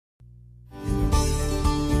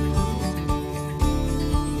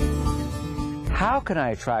How can I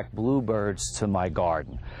attract bluebirds to my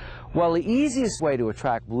garden? Well, the easiest way to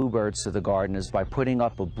attract bluebirds to the garden is by putting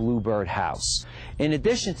up a bluebird house. In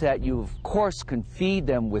addition to that, you of course can feed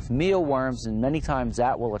them with mealworms, and many times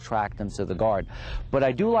that will attract them to the garden. But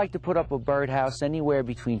I do like to put up a birdhouse anywhere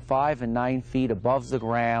between 5 and 9 feet above the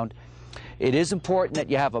ground. It is important that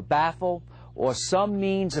you have a baffle or some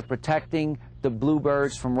means of protecting the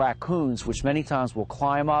bluebirds from raccoons, which many times will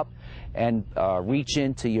climb up and reach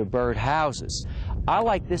into your bird houses. I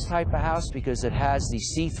like this type of house because it has the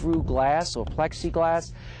see-through glass or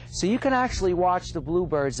plexiglass, so you can actually watch the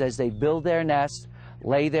bluebirds as they build their nest,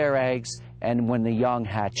 lay their eggs, and when the young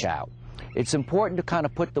hatch out. It's important to kind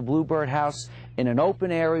of put the bluebird house in an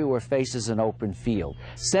open area where it faces an open field.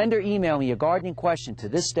 Send or email me a gardening question to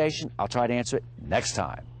this station. I'll try to answer it next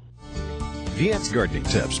time. Viette's Gardening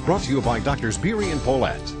Tips, brought to you by Drs. Beery and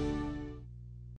Paulette.